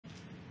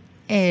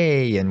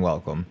Hey and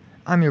welcome.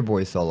 I'm your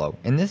boy Solo.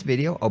 In this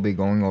video, I'll be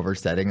going over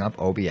setting up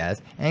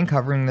OBS and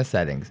covering the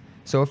settings.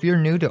 So if you're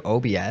new to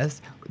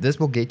OBS, this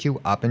will get you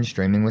up and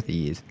streaming with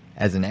ease.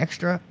 As an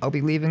extra, I'll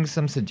be leaving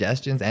some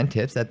suggestions and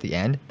tips at the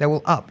end that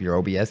will up your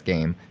OBS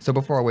game. So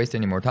before I waste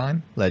any more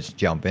time, let's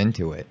jump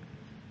into it.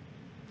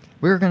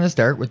 We're going to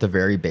start with the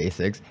very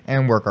basics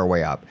and work our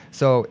way up.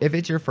 So if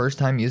it's your first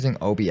time using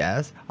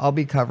OBS, I'll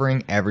be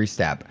covering every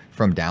step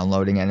from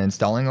downloading and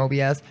installing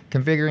OBS,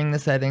 configuring the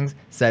settings,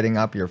 setting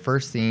up your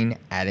first scene,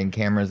 adding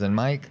cameras and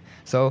mic.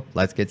 So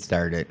let's get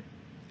started.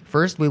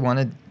 First, we want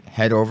to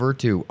head over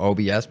to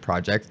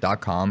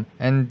obsprojects.com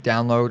and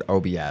download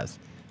OBS.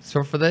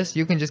 So for this,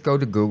 you can just go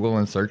to Google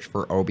and search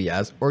for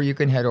OBS, or you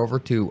can head over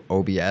to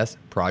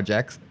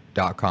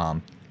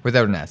obsprojects.com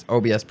without an S,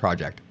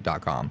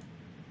 obsproject.com.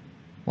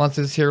 Once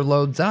this here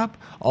loads up,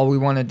 all we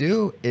want to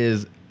do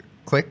is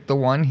click the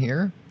one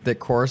here that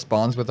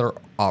corresponds with our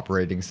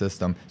operating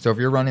system. So if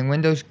you're running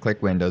Windows,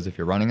 click Windows. If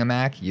you're running a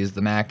Mac, use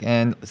the Mac,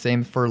 and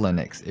same for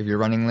Linux. If you're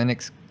running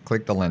Linux,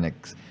 click the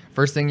Linux.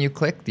 First thing you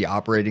click, the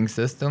operating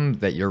system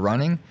that you're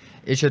running,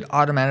 it should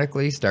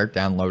automatically start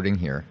downloading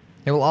here.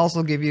 It will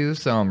also give you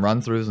some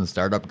run-throughs and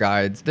startup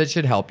guides that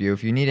should help you.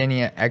 If you need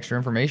any extra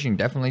information,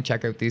 definitely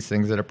check out these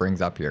things that it brings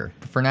up here.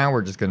 But for now,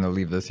 we're just going to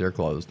leave this here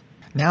closed.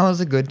 Now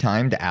is a good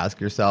time to ask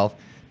yourself,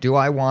 do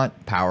I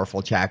want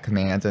powerful chat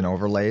commands and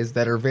overlays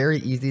that are very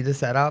easy to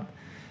set up?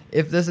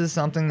 If this is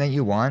something that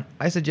you want,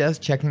 I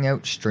suggest checking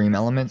out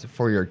Streamelements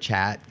for your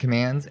chat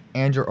commands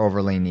and your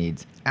overlay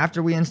needs.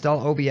 After we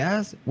install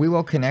OBS, we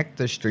will connect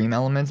the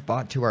Streamelements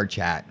bot to our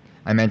chat.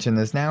 I mention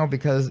this now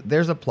because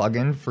there's a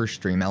plugin for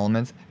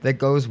Streamelements that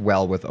goes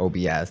well with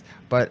OBS,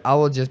 but I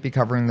will just be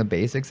covering the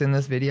basics in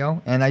this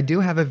video, and I do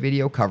have a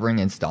video covering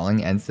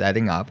installing and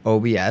setting up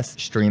OBS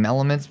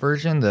Streamelements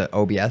version, the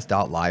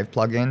obs.live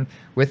plugin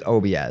with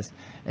OBS.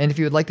 And if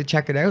you would like to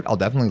check it out, I'll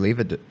definitely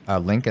leave a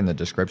link in the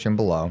description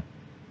below.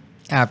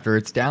 After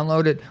it's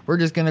downloaded, we're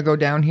just going to go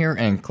down here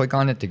and click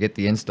on it to get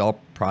the install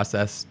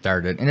process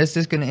started. And it's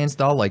just going to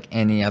install like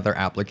any other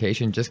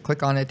application. Just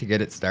click on it to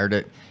get it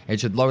started. It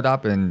should load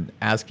up and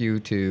ask you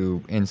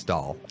to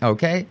install.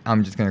 Okay,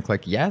 I'm just going to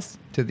click yes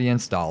to the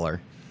installer.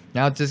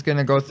 Now it's just going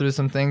to go through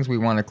some things. We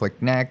want to click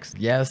next.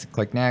 Yes,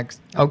 click next.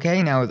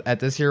 Okay, now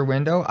at this here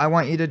window, I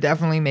want you to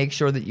definitely make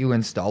sure that you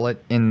install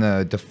it in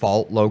the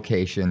default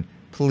location,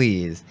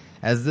 please,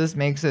 as this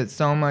makes it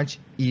so much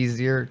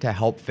easier to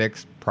help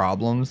fix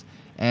problems.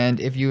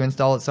 And if you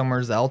install it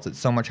somewhere else, it's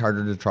so much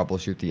harder to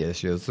troubleshoot the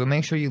issues. So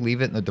make sure you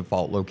leave it in the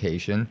default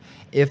location.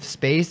 If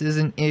space is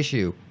an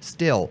issue,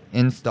 still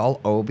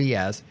install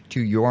OBS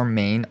to your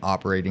main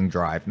operating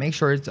drive. Make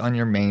sure it's on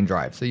your main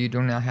drive so you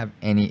do not have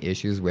any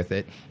issues with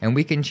it. And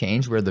we can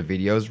change where the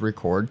videos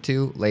record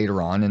to later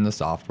on in the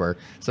software.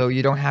 So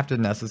you don't have to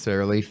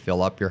necessarily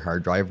fill up your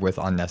hard drive with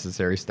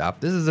unnecessary stuff.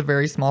 This is a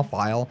very small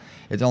file.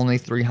 It's only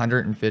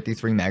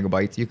 353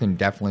 megabytes. You can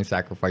definitely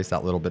sacrifice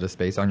that little bit of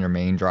space on your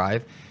main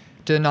drive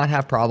to not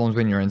have problems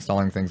when you're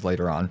installing things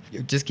later on.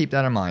 Just keep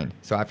that in mind.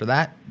 So after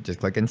that, just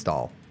click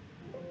install.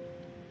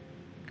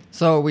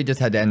 So we just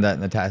had to end that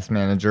in the task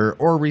manager,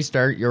 or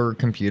restart your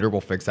computer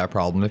will fix that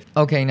problem.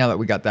 Okay, now that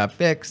we got that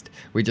fixed,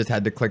 we just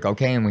had to click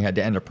OK and we had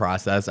to end a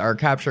process. Our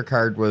capture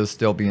card was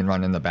still being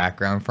run in the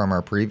background from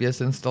our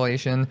previous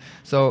installation.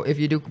 So if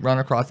you do run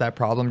across that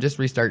problem, just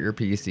restart your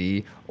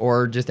PC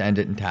or just end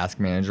it in task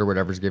manager.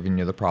 Whatever's giving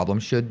you the problem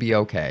should be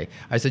okay.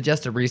 I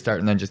suggest a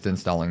restart and then just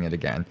installing it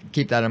again.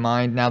 Keep that in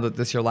mind. Now that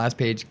this your last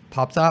page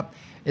pops up,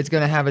 it's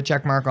going to have a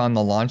check mark on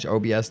the Launch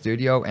OBS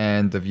Studio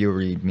and the View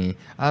README.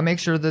 Make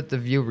sure that the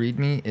View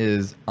README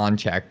is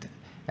unchecked.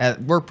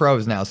 We're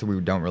pros now, so we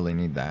don't really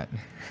need that.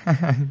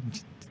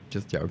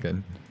 Just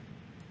joking.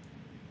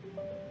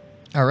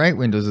 Alright,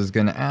 Windows is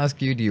going to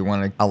ask you, do you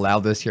want to allow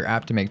this here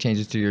app to make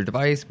changes to your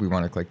device? We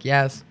want to click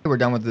yes. We're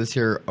done with this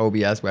here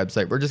OBS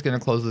website. We're just going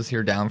to close this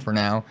here down for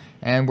now,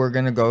 and we're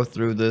going to go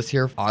through this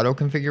here auto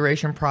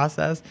configuration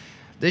process.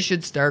 This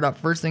should start up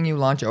first thing you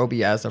launch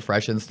OBS, a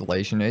fresh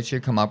installation. It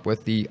should come up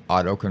with the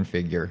auto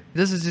configure.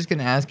 This is just going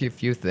to ask you a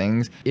few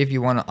things. If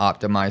you want to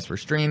optimize for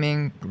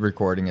streaming,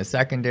 recording is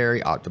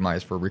secondary,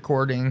 optimize for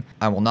recording,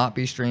 I will not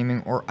be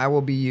streaming, or I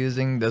will be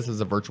using this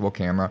as a virtual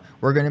camera.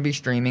 We're going to be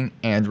streaming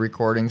and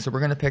recording, so we're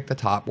going to pick the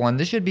top one.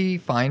 This should be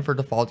fine for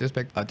default. Just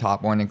pick a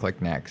top one and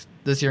click next.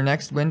 This your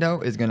next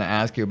window is going to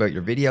ask you about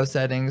your video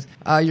settings.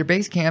 Your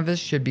base canvas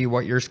should be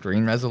what your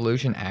screen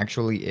resolution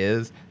actually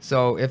is.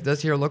 So if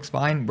this here looks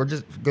fine, we're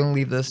just going to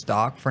leave this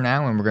stock for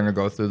now, and we're going to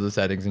go through the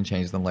settings and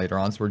change them later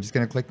on. So we're just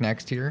going to click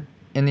next here.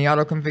 In the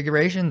auto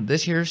configuration,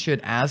 this here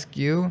should ask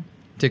you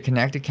to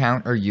connect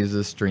account or use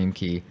a stream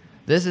key.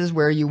 This is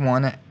where you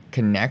want to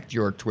connect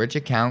your Twitch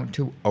account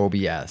to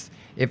OBS.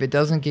 If it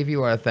doesn't give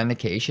you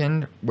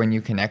authentication when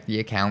you connect the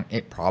account,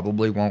 it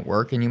probably won't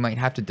work, and you might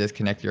have to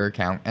disconnect your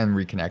account and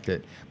reconnect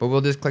it. But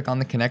we'll just click on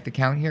the connect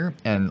account here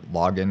and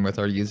log in with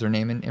our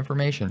username and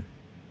information.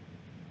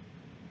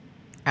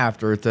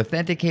 After it's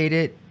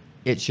authenticated,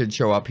 it should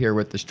show up here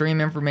with the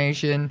stream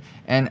information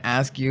and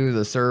ask you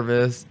the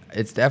service.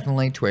 It's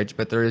definitely Twitch,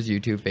 but there is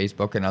YouTube,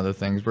 Facebook, and other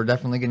things. We're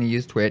definitely going to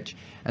use Twitch.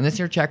 And this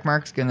here check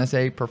mark's going to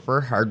say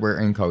prefer hardware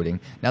encoding.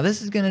 Now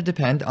this is going to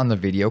depend on the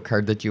video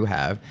card that you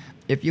have.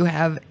 If you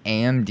have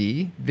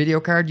AMD video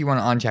card, you want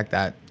to uncheck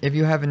that. If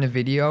you have a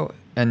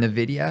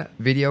NVIDIA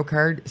video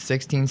card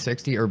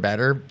 1660 or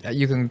better,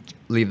 you can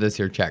leave this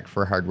here checked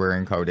for hardware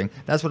encoding.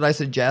 That's what I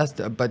suggest,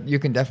 but you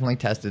can definitely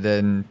test it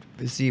and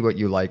see what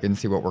you like and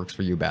see what works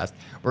for you best.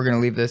 We're going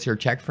to leave this here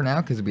checked for now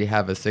because we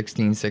have a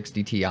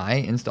 1660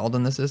 Ti installed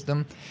in the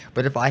system.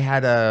 But if I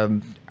had a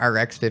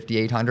RX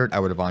 5800, I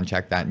would have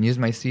unchecked that and used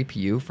my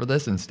CPU for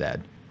this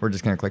instead. We're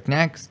just going to click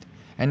next.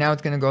 And now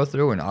it's going to go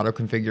through an auto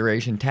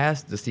configuration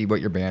test to see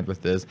what your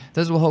bandwidth is.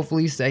 This will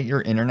hopefully set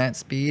your internet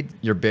speed,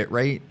 your bit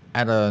rate,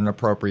 at an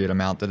appropriate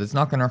amount that it's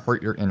not going to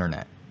hurt your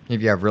internet.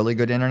 If you have really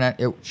good internet,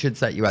 it should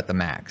set you at the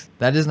max.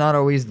 That is not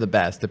always the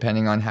best,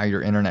 depending on how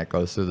your internet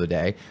goes through the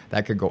day.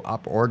 That could go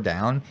up or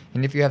down.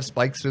 And if you have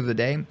spikes through the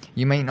day,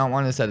 you may not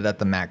want to set it at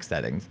the max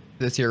settings.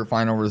 This here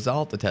final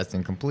result, the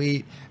testing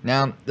complete.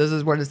 Now, this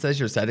is what it says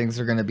your settings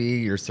are going to be.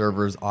 Your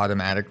server's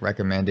automatic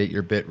recommended,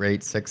 your bit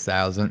rate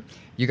 6000.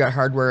 You got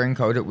hardware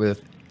encoded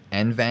with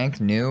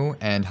NVENC new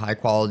and high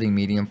quality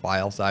medium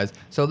file size.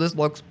 So this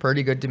looks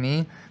pretty good to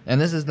me. And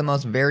this is the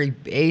most very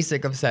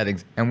basic of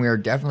settings. And we are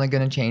definitely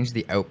going to change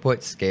the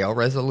output scale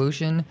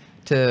resolution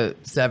to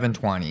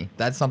 720.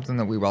 That's something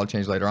that we will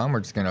change later on.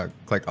 We're just going to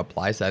click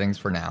apply settings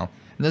for now.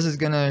 And this is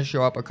going to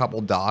show up a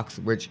couple docs,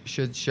 which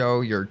should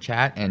show your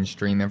chat and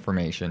stream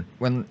information.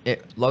 When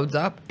it loads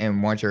up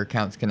and once your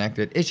account's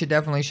connected, it should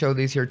definitely show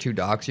these here two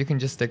docs. You can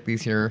just stick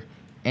these here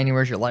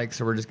anywhere you like.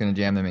 So we're just going to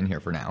jam them in here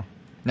for now.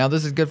 Now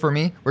this is good for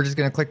me. We're just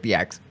going to click the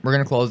X. We're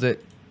going to close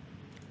it.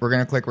 We're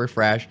going to click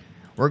refresh.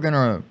 We're going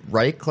to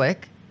right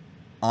click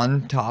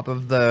on top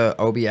of the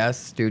OBS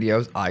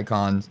Studios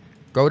icons.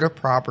 Go to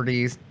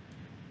properties.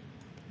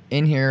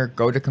 In here,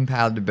 go to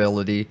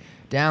compatibility.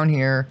 Down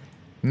here,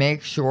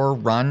 make sure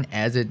run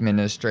as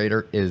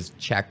administrator is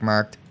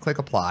checkmarked. Click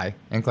apply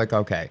and click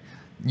OK.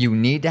 You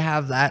need to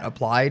have that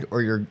applied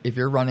or if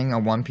you're running a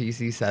one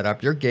PC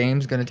setup, your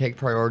game's going to take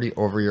priority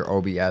over your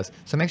OBS.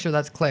 So make sure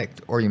that's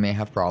clicked or you may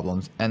have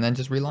problems and then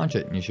just relaunch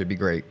it and you should be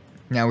great.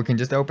 Now we can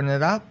just open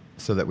it up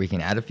so that we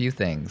can add a few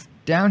things.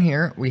 Down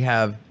here we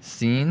have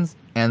scenes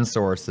and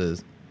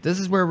sources. This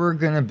is where we're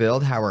going to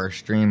build how our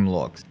stream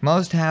looks.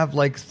 Most have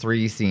like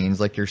 3 scenes,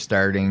 like your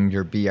starting,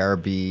 your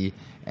BRB,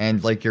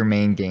 and like your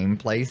main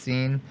gameplay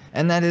scene.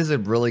 And that is a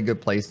really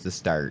good place to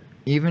start.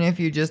 Even if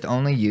you just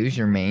only use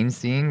your main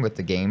scene with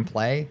the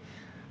gameplay,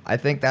 I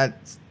think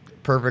that's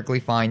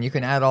perfectly fine. You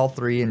can add all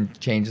 3 and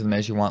change them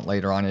as you want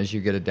later on as you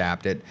get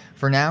adapted.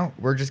 For now,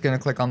 we're just going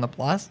to click on the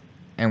plus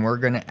and we're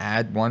going to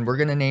add one. We're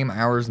going to name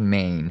ours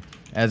main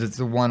as it's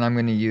the one I'm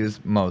going to use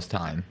most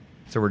time.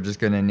 So we're just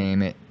going to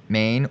name it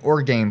main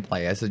or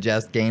gameplay. I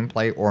suggest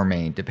gameplay or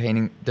main,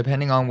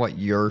 depending on what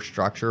your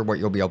structure, what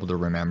you'll be able to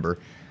remember.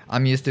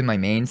 I'm used to my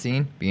main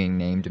scene being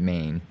named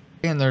main.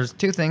 And there's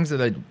 2 things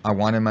that I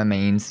want in my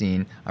main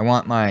scene. I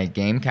want my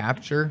game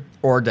capture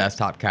or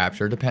desktop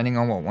capture, depending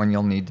on what one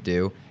you'll need to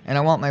do. And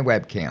I want my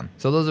webcam.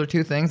 So those are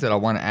 2 things that I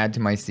want to add to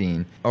my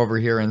scene. Over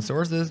here in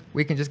sources,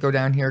 we can just go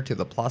down here to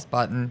the plus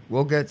button.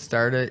 We'll get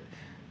started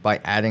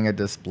by adding a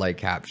display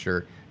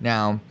capture.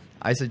 Now,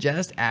 I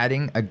suggest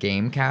adding a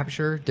game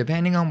capture.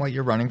 Depending on what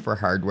you're running for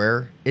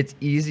hardware, it's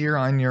easier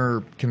on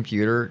your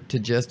computer to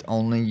just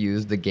only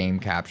use the game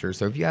capture.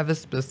 So if you have a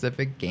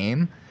specific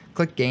game,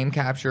 click game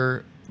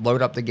capture,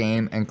 load up the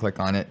game and click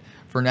on it.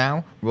 For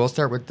now, we'll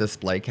start with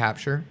display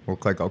capture. We'll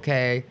click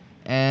OK,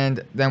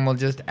 and then we'll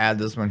just add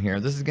this one here.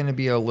 This is going to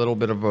be a little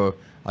bit of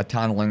a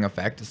tunneling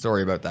effect.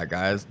 Sorry about that,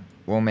 guys.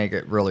 We'll make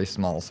it really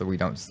small so we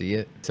don't see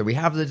it. So we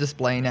have the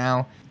display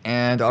now,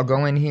 and I'll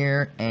go in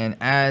here and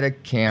add a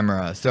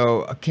camera.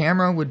 So a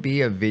camera would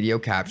be a video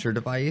capture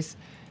device.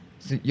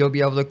 So you'll be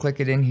able to click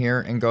it in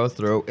here and go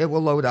through. It will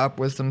load up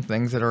with some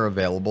things that are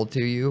available to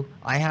you.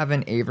 I have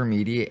an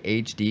AverMedia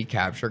HD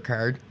capture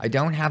card. I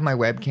don't have my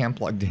webcam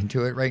plugged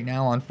into it right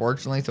now,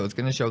 unfortunately, so it's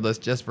going to show this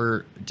just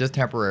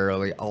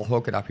temporarily. I'll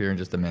hook it up here in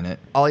just a minute.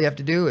 All you have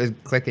to do is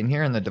click in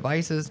here in the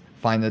devices,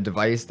 find the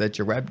device that's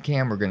your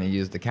webcam. We're going to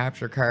use the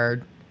capture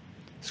card.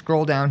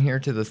 Scroll down here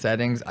to the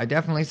settings. I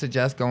definitely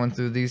suggest going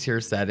through these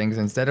here settings.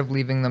 Instead of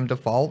leaving them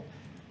default,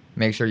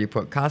 make sure you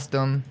put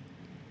custom.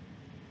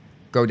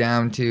 Go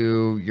down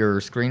to your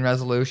screen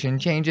resolution,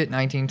 change it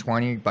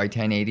 1920 by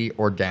 1080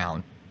 or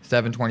down.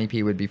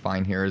 720p would be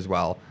fine here as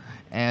well.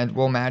 And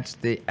we'll match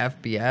the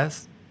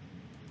FPS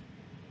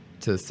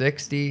to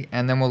 60,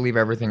 and then we'll leave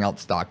everything else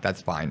stock.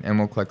 That's fine, and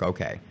we'll click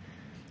OK.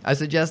 I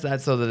suggest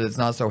that so that it's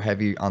not so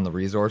heavy on the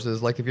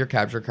resources. Like if your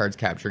capture card's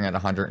capturing at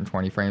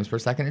 120 frames per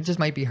second, it just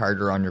might be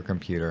harder on your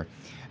computer.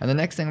 And the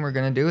next thing we're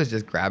going to do is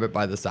just grab it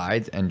by the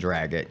sides and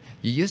drag it.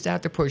 You used to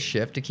have to push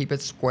shift to keep it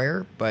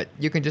square, but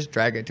you can just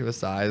drag it to a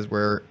size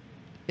where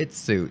it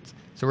suits.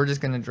 So we're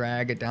just going to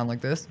drag it down like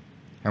this,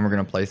 and we're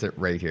going to place it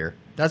right here.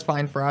 That's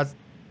fine for us.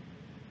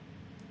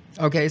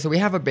 Okay, so we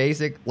have a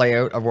basic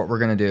layout of what we're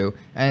going to do,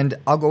 and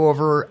I'll go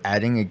over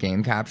adding a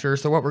game capture.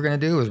 So what we're going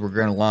to do is we're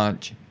going to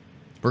launch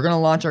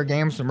our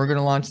games, and we're going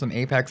to launch some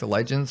Apex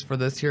Legends for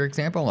this here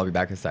example. I'll be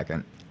back in a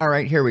second. All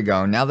right, here we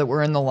go. Now that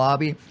we're in the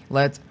lobby,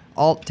 let's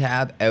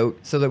Alt-Tab out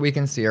so that we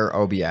can see our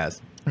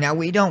OBS. Now,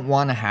 we don't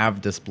want to have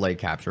display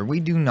capture.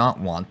 We do not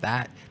want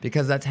that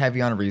because that's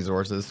heavy on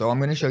resources. So I'm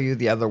going to show you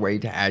the other way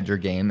to add your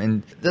game,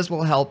 and this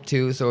will help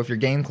too. So if your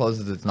game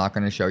closes, it's not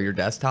going to show your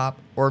desktop,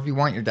 or if you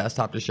want your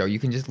desktop to show, you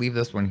can just leave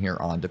this one here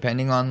on,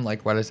 depending on,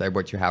 like what I said,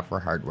 what you have for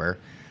hardware.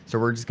 So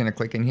we're just going to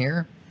click in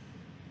here,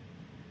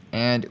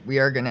 and we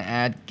are going to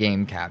add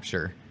game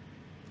capture.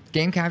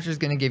 Game capture is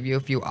going to give you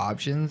a few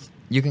options.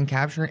 You can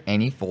capture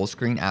any full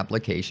screen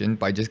application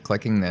by just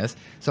clicking this.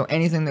 So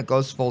anything that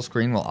goes full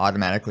screen will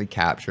automatically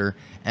capture.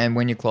 And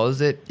when you close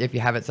it, if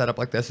you have it set up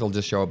like this, it'll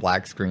just show a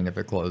black screen if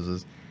it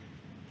closes.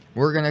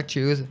 We're going to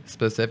choose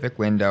specific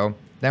window.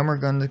 Then we're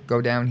going to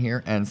go down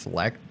here and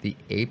select the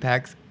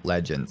Apex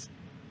Legends.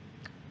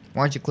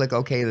 Once you click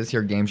OK, this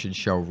here game should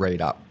show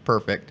right up.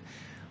 Perfect.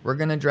 We're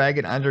going to drag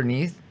it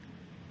underneath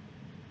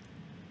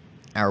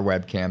our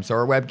webcam, so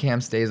our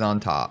webcam stays on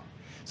top.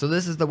 So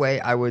this is the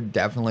way I would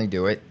definitely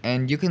do it,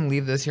 and you can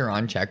leave this here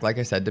unchecked, like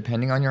I said,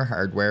 depending on your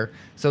hardware,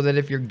 so that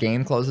if your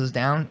game closes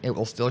down, it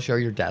will still show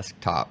your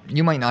desktop.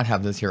 You might not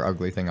have this here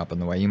ugly thing up in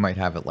the way, you might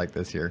have it like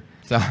this here.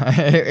 So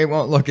it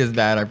won't look as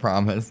bad, I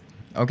promise.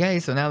 Okay,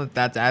 so now that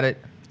that's added,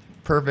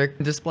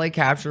 perfect. Display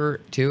capture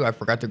too, I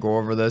forgot to go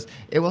over this.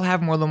 It will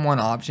have more than one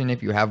option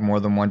if you have more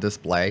than one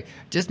display.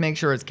 Just make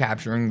sure it's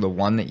capturing the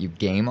one that you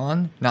game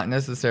on, not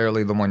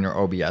necessarily the one your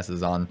OBS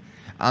is on.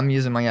 I'm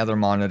using my other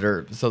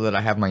monitor so that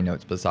I have my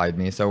notes beside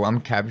me, so I'm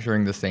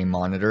capturing the same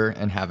monitor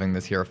and having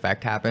this here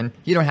effect happen.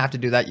 You don't have to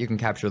do that, you can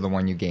capture the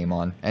one you game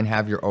on and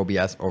have your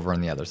OBS over on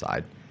the other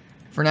side.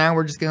 For now,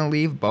 we're just going to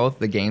leave both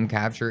the game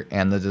capture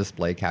and the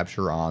display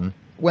capture on.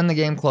 When the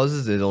game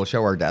closes, it'll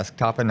show our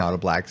desktop and not a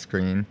black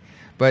screen.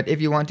 But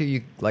if you want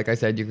to, like I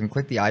said, you can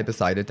click the eye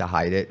beside it to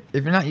hide it.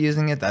 If you're not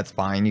using it, that's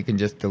fine, you can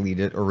just delete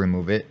it or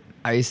remove it.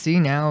 I see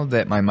now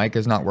that my mic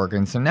is not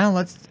working, so now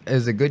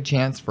is a good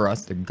chance for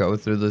us to go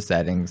through the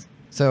settings.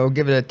 So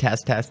give it a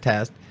test,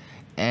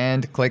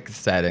 and click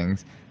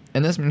settings.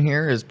 And this one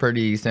here is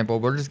pretty simple.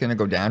 We're just going to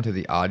go down to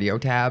the audio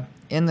tab.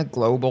 In the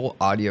global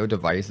audio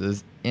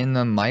devices, in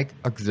the mic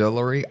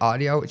auxiliary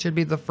audio, it should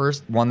be the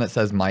first one that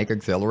says mic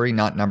auxiliary,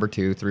 not number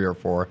 2, 3, or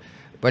 4.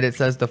 But it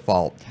says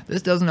default.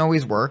 This doesn't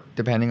always work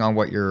depending on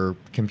what your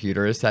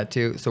computer is set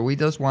to, so we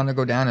just want to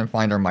go down and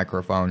find our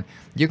microphone.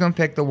 You can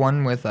pick the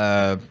one with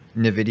a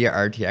NVIDIA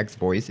RTX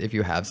voice if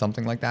you have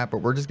something like that, but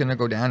we're just going to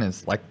go down and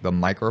select the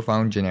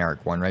microphone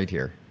generic one right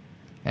here.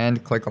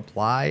 And click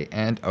apply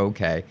and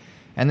OK.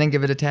 And then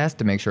give it a test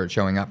to make sure it's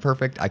showing up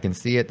perfect. I can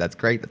see it, that's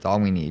great, that's all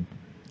we need.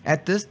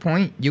 At this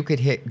point, you could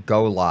hit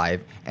go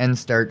live and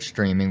start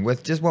streaming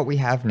with just what we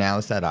have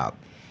now set up.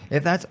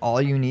 If that's all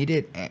you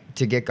needed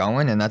to get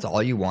going and that's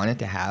all you wanted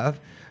to have,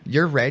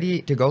 you're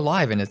ready to go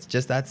live, and it's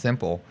just that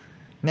simple.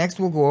 Next,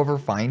 we'll go over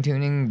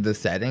fine-tuning the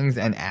settings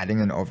and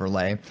adding an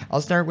overlay. I'll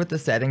start with the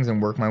settings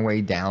and work my way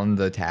down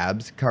the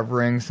tabs,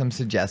 covering some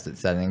suggested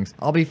settings.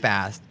 I'll be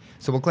fast.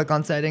 So we'll click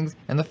on settings,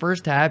 and the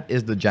first tab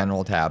is the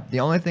general tab.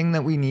 The only thing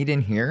that we need in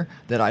here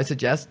that I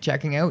suggest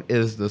checking out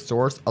is the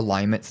source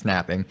alignment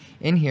snapping.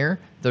 In here,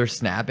 there's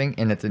snapping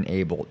and it's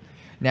enabled.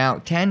 Now,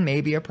 10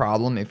 may be a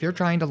problem if you're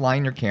trying to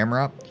line your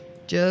camera up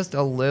just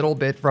a little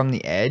bit from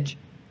the edge.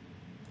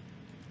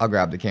 I'll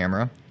grab the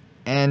camera,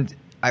 and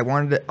I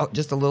wanted it,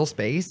 just a little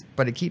space,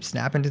 but it keeps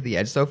snapping to the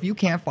edge. So if you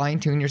can't fine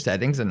tune your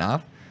settings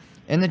enough,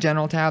 in the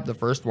general tab, the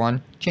first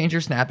one, change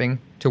your snapping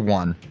to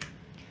 1.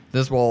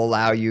 This will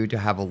allow you to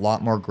have a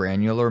lot more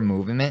granular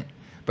movement.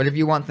 But if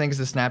you want things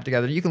to snap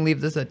together, you can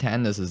leave this at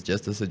 10. This is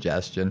just a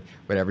suggestion,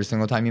 but every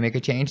single time you make a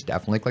change,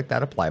 definitely click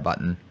that apply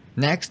button.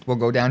 Next, we'll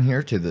go down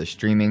here to the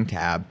streaming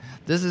tab.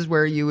 This is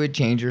where you would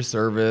change your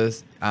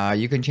service.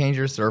 You can change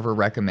your server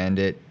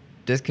recommended,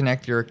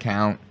 disconnect your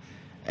account,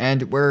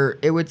 and where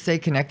it would say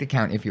connect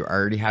account if you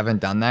already haven't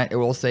done that, it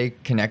will say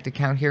connect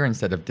account here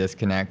instead of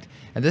disconnect.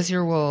 And this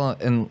here will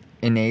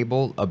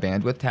enable a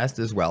bandwidth test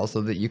as well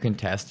so that you can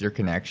test your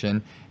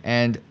connection.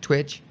 And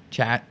Twitch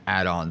chat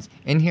add-ons.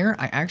 In here,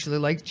 I actually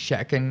like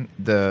checking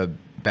the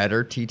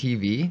better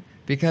TTV,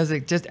 because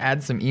it just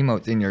adds some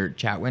emotes in your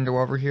chat window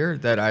over here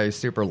that I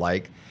super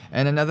like.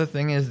 And another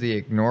thing is the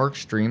ignore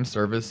extreme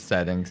service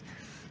settings.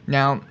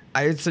 Now,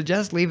 I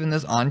suggest leaving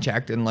this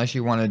unchecked unless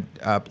you want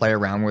to play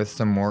around with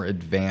some more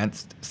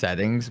advanced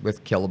settings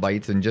with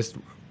kilobytes and just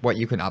what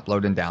you can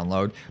upload and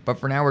download. But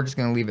for now, we're just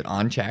going to leave it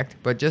unchecked.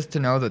 But just to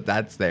know that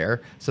that's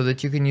there so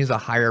that you can use a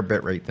higher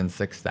bitrate than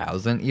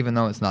 6,000. Even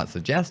though it's not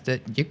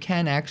suggested, you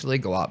can actually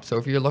go up. So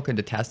if you're looking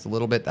to test a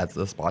little bit, that's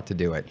the spot to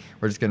do it.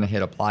 We're just going to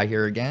hit apply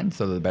here again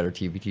so that the better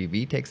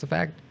TV takes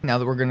effect. Now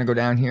that we're going to go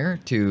down here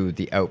to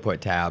the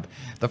output tab,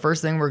 the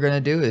first thing we're going to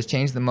do is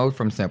change the mode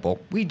from simple.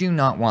 We do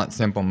not want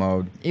simple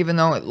mode. Even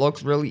though it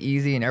looks really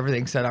easy and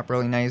everything's set up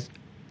really nice,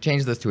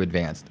 change this to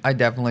advanced. I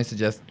definitely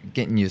suggest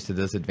getting used to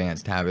this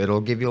advanced tab.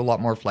 It'll give you a lot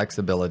more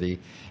flexibility.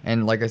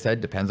 And like I said,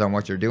 depends on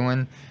what you're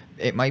doing.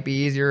 It might be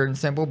easier and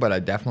simple, but I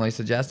definitely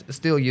suggest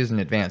still use an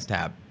advanced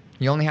tab.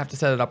 You only have to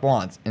set it up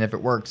once, and if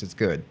it works, it's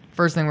good.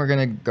 First thing, we're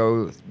gonna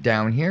go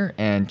down here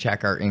and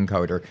check our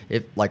encoder.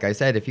 Like I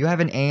said, if you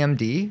have an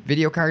AMD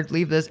video card,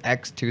 leave this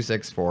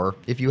X264.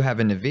 If you have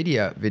a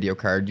NVIDIA video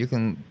card, you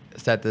can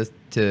set this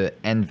to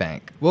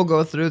NVENC. We'll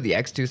go through the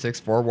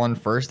X264 one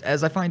first,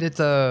 as I find it's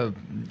a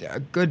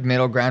good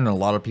middle ground and a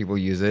lot of people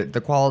use it.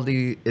 The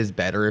quality is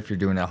better if you're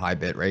doing a high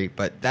bit rate,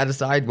 but that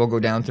aside, we'll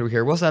go down through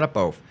here. We'll set up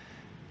both.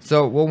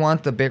 So we'll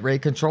want the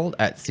bitrate controlled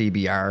at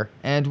CBR,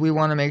 and we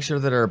want to make sure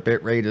that our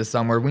bitrate is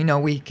somewhere. We know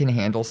we can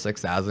handle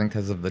 6,000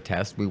 because of the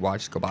test we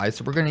watched go by,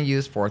 so we're going to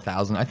use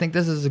 4,000. I think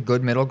this is a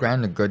good middle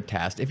ground, a good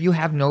test. If you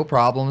have no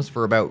problems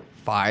for about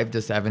 5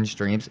 to 7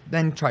 streams,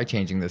 then try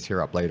changing this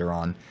here up later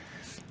on.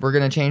 We're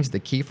going to change the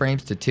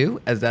keyframes to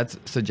 2, as that's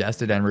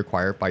suggested and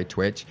required by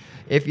Twitch.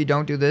 If you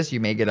don't do this, you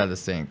may get out of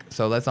sync,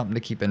 so that's something to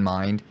keep in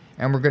mind.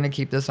 And we're going to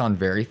keep this on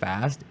very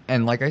fast.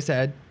 And like I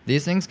said,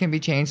 these things can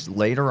be changed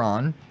later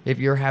on. If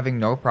you're having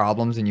no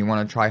problems and you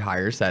want to try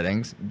higher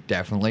settings,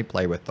 definitely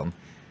play with them.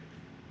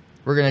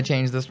 We're going to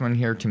change this one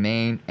here to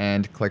main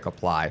and click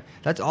apply.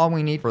 That's all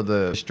we need for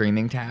the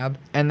streaming tab,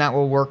 and that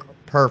will work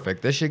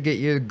perfect. This should get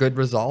you good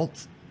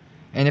results.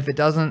 And if it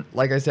doesn't,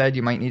 like I said,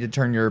 you might need to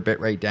turn your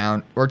bitrate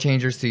down or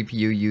change your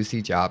CPU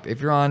usage up. If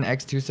you're on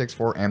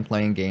X264 and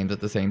playing games at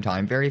the same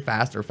time, very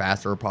fast or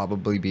faster will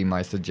probably be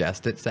my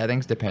suggested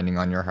settings depending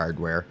on your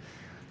hardware.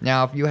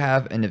 Now, if you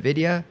have a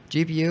NVIDIA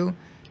GPU,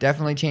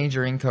 definitely change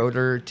your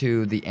encoder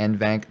to the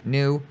NVENC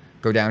new.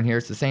 Go down here,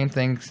 it's the same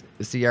thing,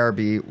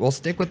 CRB. We'll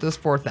stick with this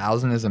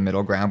 4,000 as a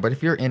middle ground, but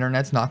if your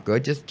internet's not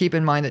good, just keep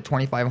in mind that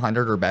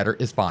 2,500 or better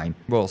is fine.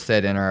 We'll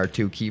set in our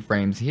 2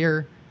 keyframes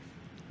here.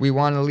 We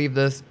want to leave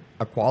this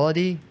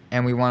equality,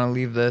 and we want to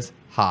leave this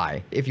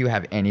high. If you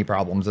have any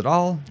problems at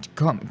all,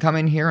 come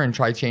in here and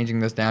try changing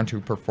this down to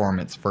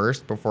performance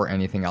first before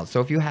anything else. So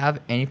if you have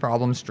any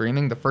problems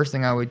streaming, the first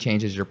thing I would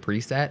change is your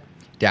preset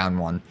down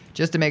 1,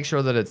 just to make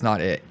sure that it's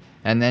not it.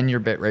 And then your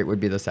bitrate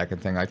would be the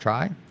second thing I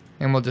try,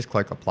 and we'll just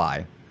click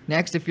apply.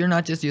 Next, if you're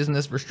not just using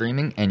this for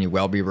streaming and you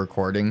will be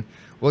recording,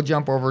 we'll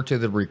jump over to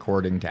the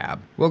recording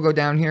tab. We'll go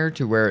down here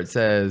to where it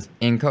says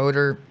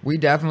encoder. We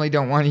definitely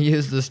don't want to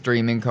use the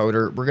stream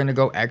encoder. We're going to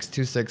go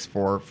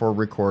X264 for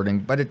recording,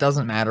 but it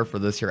doesn't matter for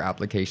this here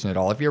application at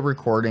all. If you're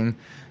recording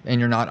and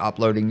you're not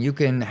uploading, you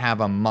can have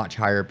a much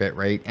higher bit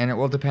rate, and it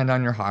will depend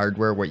on your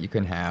hardware what you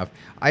can have.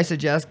 I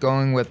suggest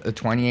going with a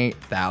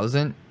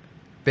 28,000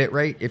 bit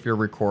rate if you're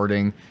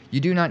recording. You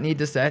do not need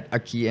to set a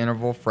key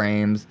interval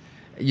frames.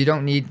 You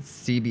don't need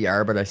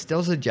CBR, but I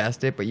still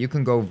suggest it, but you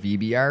can go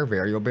VBR,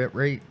 variable bit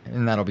rate,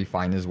 and that'll be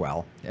fine as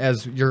well.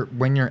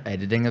 When you're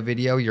editing a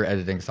video, your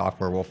editing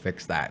software will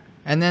fix that.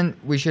 And then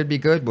we should be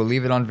good. We'll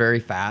leave it on very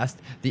fast.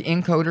 The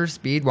encoder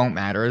speed won't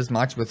matter as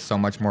much with so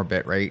much more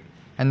bit rate,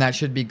 and that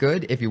should be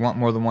good. If you want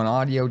more than one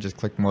audio, just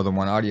click more than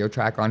one audio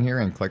track on here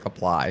and click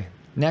apply.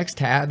 Next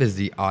tab is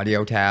the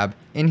audio tab.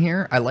 In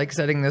here, I like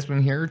setting this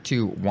one here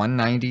to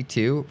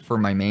 192 for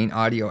my main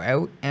audio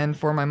out, and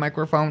for my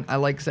microphone, I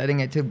like setting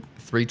it to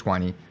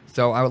 320.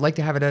 So I would like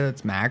to have it at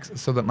its max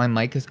so that my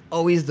mic is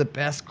always the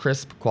best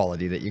crisp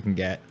quality that you can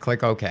get.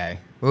 Click OK.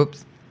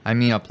 Oops, I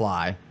mean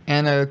apply.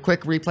 And a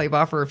quick replay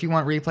buffer. If you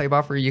want replay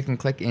buffer, you can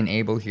click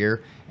enable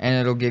here and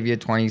it'll give you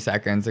 20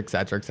 seconds,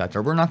 etc,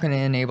 etc. We're not going to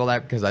enable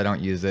that because I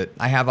don't use it.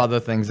 I have other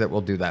things that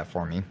will do that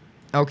for me.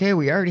 Okay,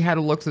 we already had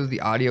a look through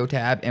the audio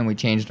tab and we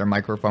changed our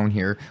microphone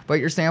here, but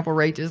your sample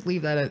rate, just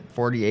leave that at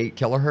 48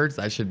 kilohertz.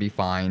 That should be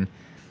fine.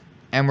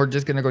 And we're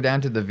just going to go down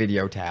to the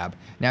video tab.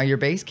 Now your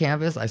base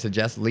canvas, I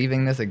suggest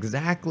leaving this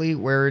exactly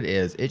where it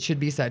is. It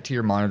should be set to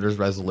your monitor's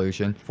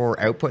resolution. For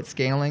output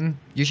scaling,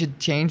 you should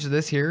change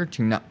this here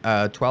to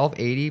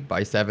 1280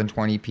 by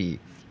 720p.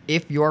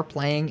 If you're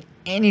playing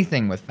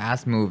anything with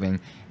fast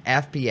moving,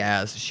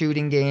 FPS,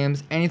 shooting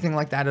games, anything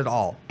like that at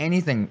all,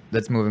 anything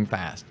that's moving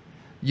fast,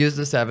 use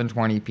the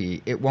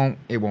 720p. It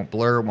won't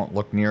blur, it won't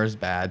look near as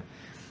bad.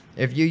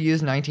 If you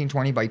use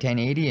 1920 by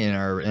 1080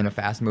 in a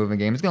fast moving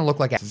game, it's going to look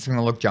like it's going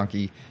to look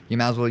junky. You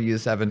might as well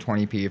use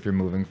 720p if you're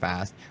moving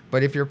fast.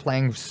 But if you're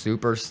playing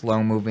super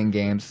slow moving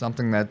games,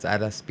 something that's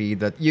at a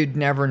speed that you'd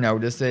never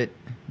notice it,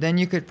 then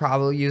you could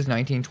probably use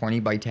 1920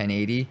 by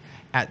 1080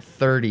 at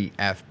 30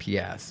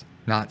 FPS,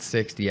 not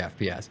 60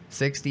 FPS.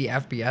 60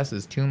 FPS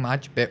is too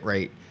much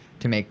bitrate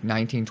to make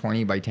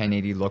 1920 by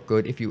 1080 look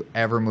good if you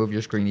ever move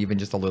your screen even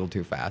just a little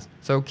too fast.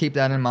 So keep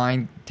that in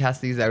mind.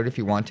 Test these out if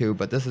you want to,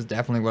 but this is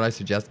definitely what I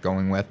suggest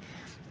going with.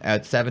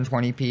 At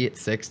 720p at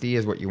 60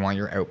 is what you want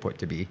your output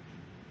to be.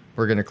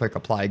 We're going to click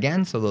apply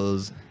again so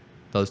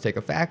those take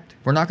effect.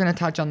 We're not going to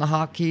touch on the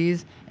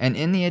hotkeys, and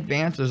in the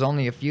advanced there's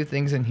only a few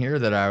things in here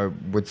that I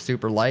would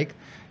super like.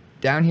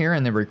 Down here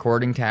in the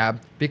recording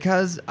tab,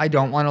 because I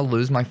don't want to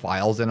lose my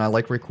files and I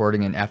like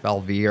recording in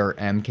FLV or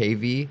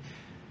MKV,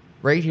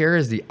 Right here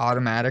is the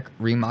automatic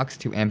remux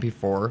to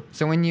MP4.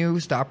 So when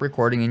you stop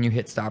recording and you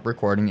hit stop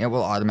recording, it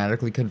will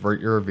automatically convert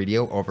your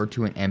video over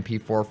to an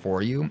MP4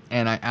 for you.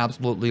 And I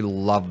absolutely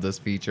love this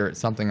feature. It's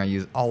something I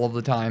use all of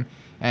the time.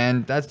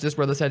 And that's just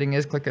where the setting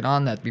is. Click it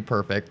on, that'd be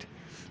perfect.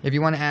 If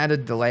you want to add a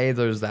delay,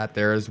 there's that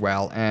there as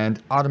well.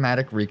 And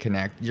automatic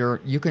reconnect.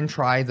 You can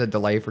try the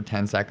delay for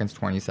 10 seconds,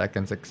 20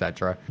 seconds,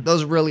 etc.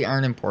 Those really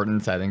aren't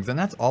important settings. And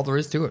that's all there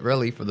is to it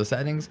really for the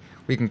settings.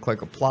 We can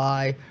click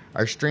apply.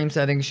 Our stream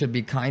settings should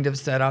be kind of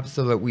set up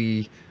so that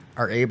we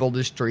are able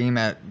to stream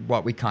at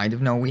what we kind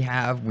of know we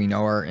have. We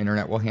know our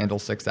internet will handle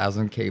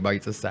 6,000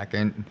 kbytes a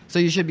second. So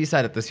you should be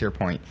set at this here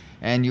point.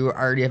 And you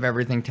already have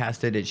everything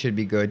tested. It should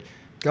be good.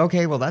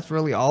 Okay, well that's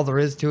really all there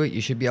is to it. You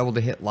should be able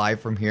to hit live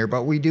from here,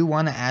 but we do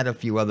want to add a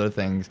few other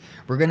things.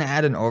 We're going to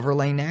add an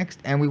overlay next,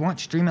 and we want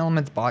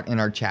Streamelements bot in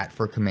our chat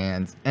for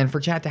commands and for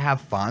chat to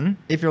have fun.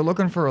 If you're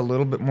looking for a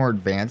little bit more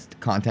advanced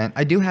content,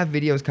 I do have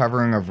videos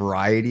covering a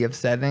variety of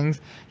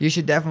settings. You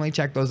should definitely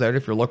check those out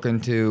if you're looking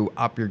to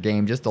up your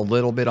game just a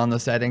little bit on the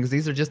settings.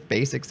 These are just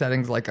basic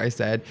settings, like I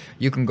said.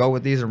 You can go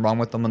with these and run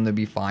with them and they'll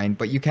be fine,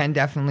 but you can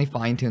definitely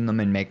fine tune them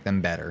and make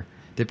them better.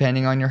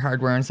 Depending on your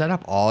hardware and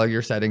setup, all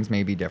your settings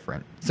may be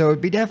different. So it'd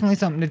be definitely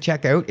something to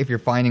check out if you're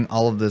finding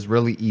all of this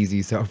really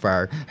easy so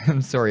far.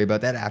 I'm sorry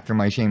about that after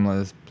my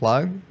shameless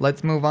plug.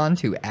 Let's move on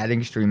to adding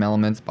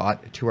Streamelements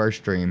bot to our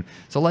stream.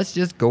 So let's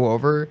just go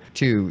over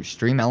to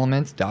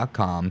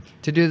streamelements.com.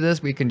 To do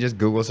this, we can just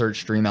Google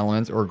search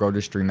Streamelements or go to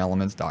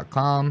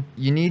streamelements.com.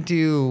 You need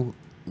to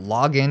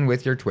log in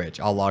with your Twitch.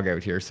 I'll log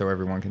out here so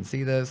everyone can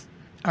see this.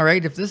 All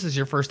right, if this is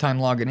your first time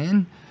logging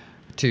in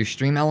to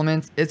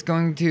Streamelements, it's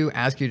going to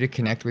ask you to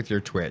connect with your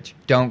Twitch.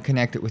 Don't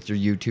connect it with your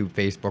YouTube,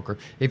 Facebook, or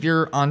if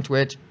you're on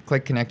Twitch,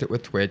 click connect it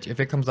with Twitch.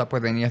 If it comes up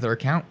with any other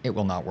account, it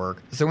will not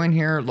work. So in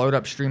here, load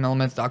up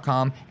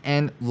streamelements.com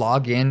and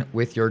log in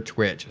with your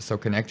Twitch. So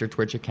connect your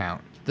Twitch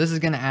account. This is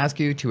going to ask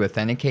you to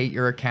authenticate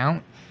your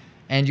account,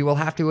 and you will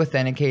have to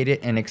authenticate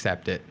it and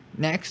accept it.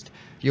 Next,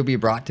 you'll be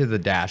brought to the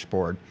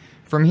dashboard.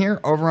 From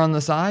here, over on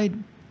the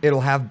side,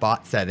 it'll have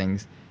bot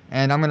settings,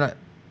 and I'm going to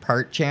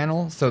part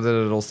channel so that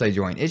it'll say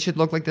join. It should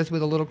look like this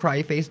with a little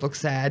cry face, look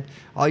sad.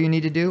 All you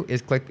need to do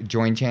is click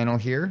join channel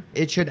here.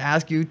 It should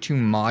ask you to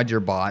mod your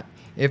bot.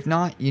 If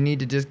not, you need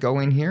to just go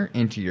in here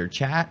into your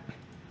chat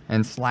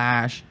and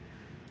slash,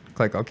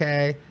 click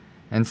OK,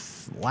 and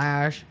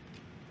slash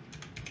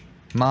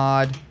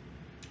mod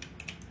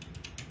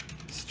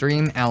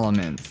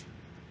Streamelements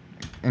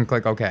and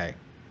click OK.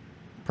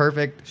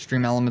 Perfect.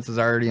 Streamelements is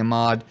already a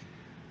mod.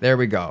 There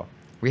we go.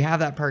 We have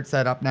that part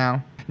set up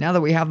now. Now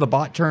that we have the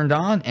bot turned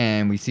on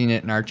and we've seen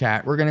it in our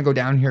chat, we're going to go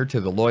down here to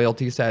the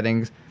loyalty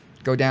settings.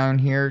 Go down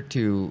here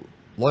to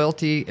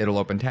loyalty. It'll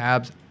open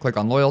tabs. Click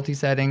on loyalty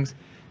settings.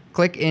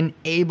 Click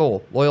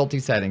enable loyalty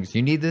settings.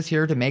 You need this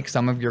here to make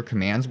some of your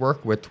commands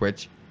work with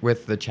Twitch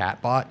with the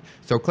chat bot.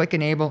 So click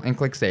enable and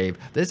click save.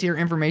 This here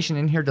information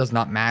in here does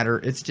not matter.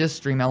 It's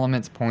just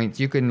Streamelements points.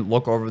 You can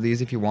look over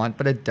these if you want,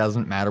 but it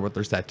doesn't matter what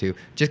they're set to.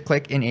 Just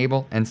click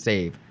enable and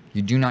save.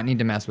 You do not need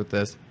to mess with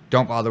this.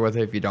 Don't bother with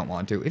it if you don't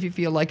want to. If you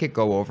feel like it,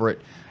 go over it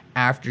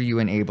after you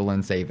enable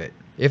and save it.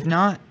 If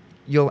not,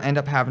 you'll end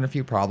up having a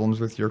few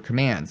problems with your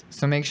commands.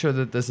 So make sure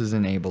that this is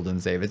enabled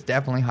and save. It's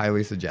definitely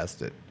highly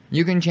suggested.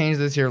 You can change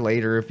this here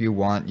later if you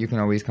want. You can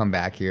always come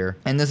back here.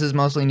 And this is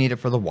mostly needed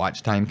for the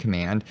watch time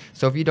command.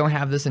 So if you don't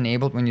have this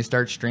enabled when you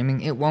start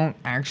streaming, it won't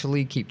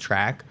actually keep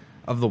track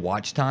of the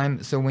watch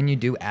time. So when you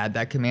do add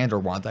that command or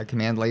want that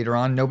command later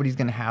on, nobody's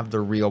going to have the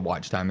real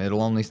watch time.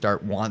 It'll only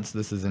start once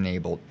this is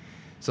enabled.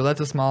 So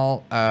that's a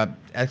small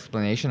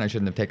explanation. I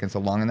shouldn't have taken so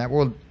long on that.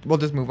 We'll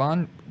just move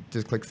on.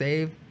 Just click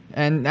save.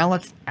 And now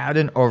let's add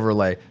an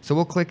overlay. So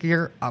we'll click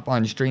here up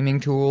on streaming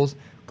tools,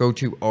 go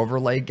to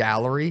overlay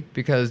gallery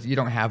because you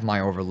don't have my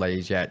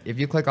overlays yet. If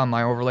you click on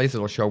my overlays,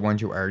 it'll show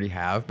ones you already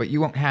have, but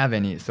you won't have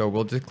any. So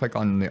we'll just click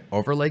on the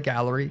overlay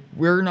gallery.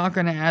 We're not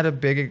going to add a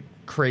big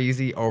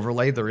crazy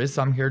overlay. There is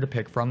some here to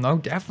pick from though.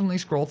 Definitely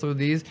scroll through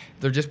these.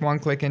 They're just one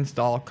click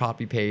install,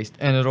 copy paste,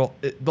 and they'll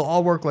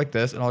all work like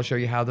this, and I'll show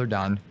you how they're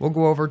done. We'll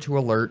go over to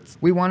alerts.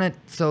 We want it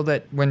so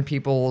that when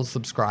people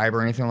subscribe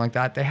or anything like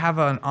that, they have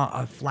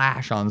a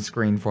flash on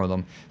screen for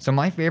them. So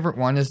my favorite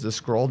one is to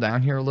scroll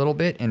down here a little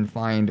bit and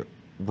find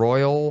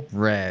Royal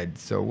Red.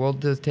 So we'll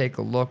just take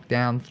a look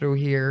down through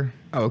here.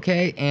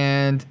 Okay,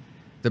 and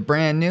the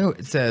brand new,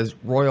 it says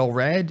Royal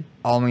Red.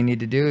 All we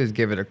need to do is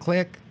give it a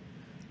click,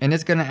 and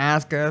it's going to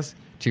ask us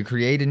to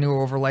create a new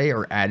overlay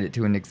or add it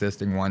to an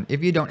existing one.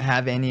 If you don't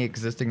have any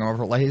existing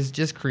overlays,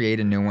 just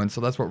create a new one.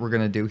 So that's what we're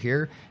going to do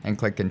here, and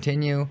click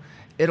continue.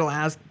 It'll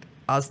ask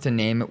us to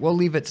name it. We'll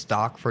leave it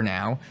stock for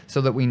now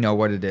so that we know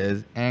what it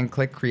is, and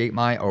click create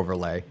my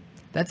overlay.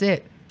 That's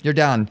it. You're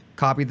done.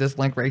 Copy this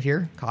link right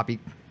here. Copy.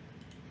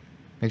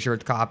 Make sure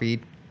it's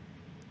copied.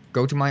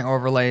 Go to my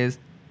overlays.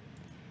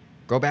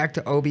 Go back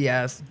to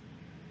OBS.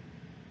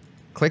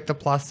 Click the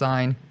plus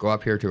sign. Go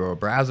up here to a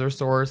browser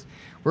source.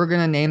 We're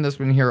going to name this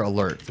one here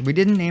alerts. We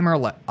didn't name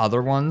our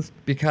other ones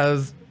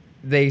because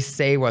they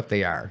say what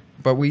they are.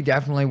 but we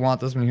definitely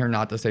want this one here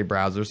not to say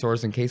browser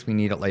source in case we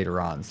need it later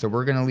on. So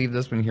we're going to leave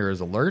this one here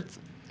as alerts.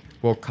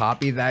 We'll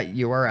copy that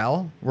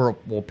URL.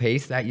 We'll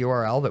paste that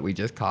URL that we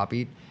just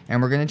copied,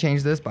 and we're going to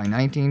change this by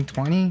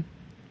 1920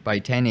 by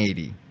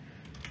 1080.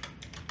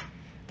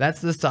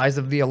 That's the size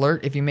of the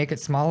alert. If you make it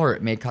smaller,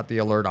 it may cut the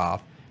alert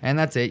off. And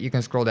that's it. You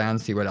can scroll down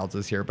and see what else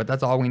is here, but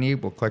that's all we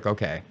need. We'll click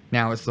OK.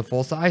 Now it's the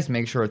full size.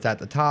 Make sure it's at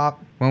the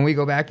top. When we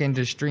go back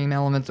into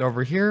Streamelements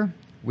over here,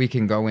 we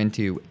can go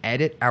into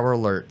edit our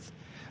alerts.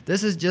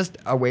 This is just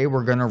a way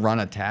we're going to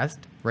run a test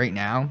right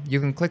now. You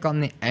can click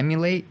on the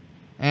emulate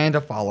and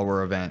a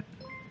follower event.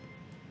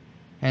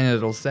 And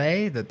it'll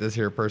say that this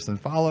here person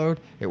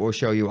followed. It will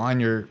show you on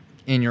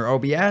in your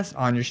OBS,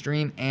 on your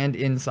stream, and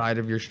inside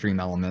of your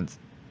Streamelements.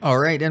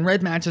 Alright, and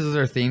red matches as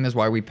our theme is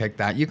why we picked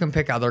that. You can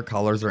pick other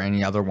colors or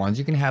any other ones.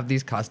 You can have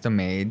these custom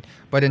made.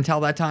 But until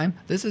that time,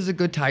 this is a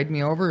good tide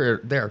me over.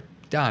 There,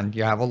 done.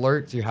 You have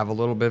alerts, you have a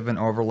little bit of an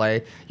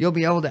overlay. You'll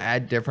be able to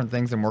add different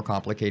things and more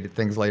complicated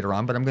things later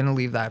on, but I'm going to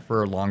leave that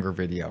for a longer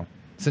video.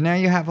 So now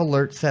you have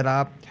alerts set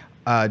up,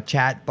 a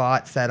chat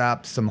bot set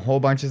up, some whole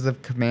bunches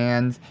of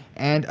commands,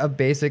 and a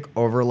basic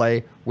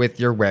overlay with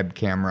your web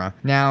camera.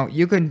 Now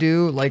you can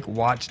do like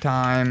watch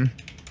time,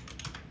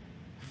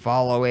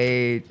 follow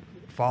age.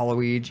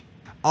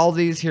 All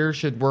these here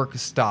should work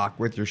stock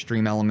with your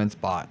Streamelements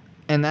bot.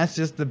 And that's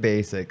just the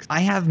basics.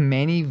 I have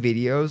many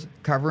videos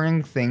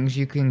covering things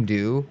you can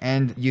do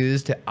and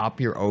use to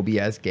up your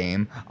OBS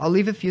game. I'll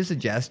leave a few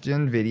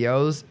suggestion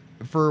videos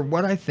for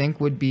what I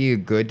think would be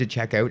good to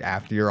check out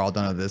after you're all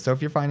done with this. So if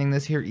you're finding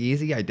this here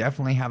easy, I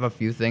definitely have a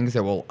few things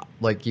that will,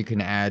 like, you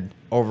can add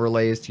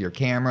overlays to your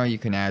camera, you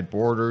can add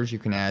borders,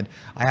 I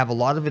have a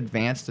lot of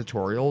advanced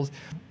tutorials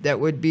that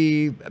would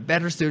be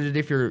better suited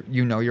if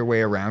you know your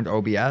way around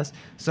OBS.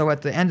 So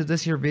at the end of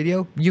this here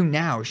video, you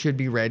now should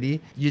be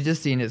ready. You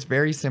just seen it's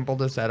very simple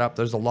to set up.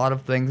 There's a lot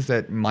of things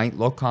that might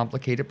look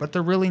complicated, but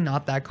they're really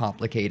not that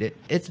complicated.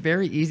 It's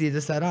very easy to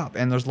set up,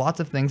 and there's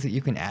lots of things that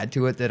you can add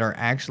to it that are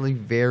actually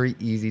very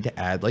easy to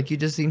add. Like you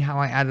just seen how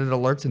I added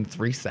alerts in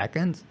 3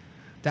 seconds.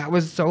 That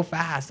was so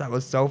fast. That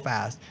was so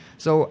fast.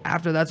 So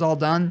after that's all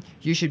done,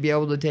 you should be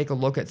able to take a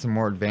look at some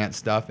more advanced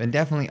stuff and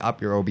definitely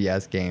up your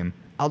OBS game.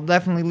 I'll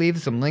definitely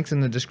leave some links in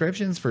the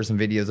descriptions for some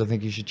videos I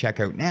think you should check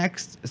out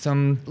next.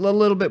 Some a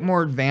little bit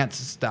more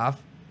advanced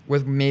stuff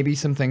with maybe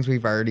some things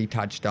we've already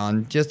touched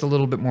on, just a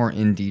little bit more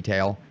in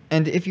detail.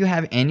 And if you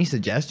have any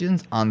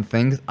suggestions on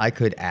things I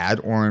could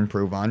add or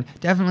improve on,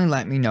 definitely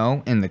let me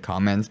know in the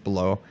comments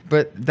below.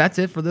 But that's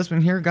it for this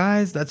one here,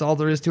 guys. That's all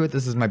there is to it.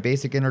 This is my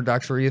basic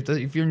introductory.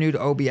 If you're new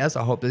to OBS,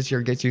 I hope this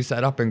here gets you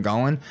set up and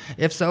going.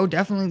 If so,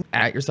 definitely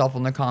at yourself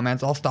in the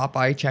comments. I'll stop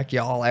by, check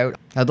you all out.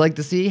 I'd like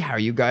to see how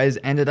you guys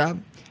ended up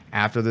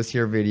after this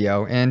here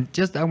video, and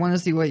just I want to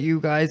see what you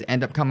guys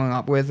end up coming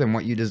up with and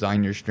what you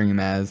design your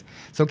stream as.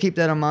 So keep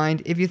that in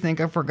mind. If you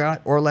think I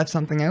forgot or left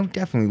something out,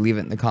 definitely leave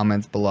it in the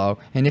comments below.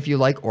 And if you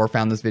like or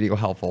found this video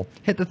helpful,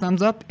 hit the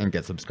thumbs up and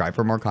get subscribed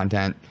for more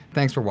content.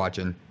 Thanks for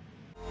watching.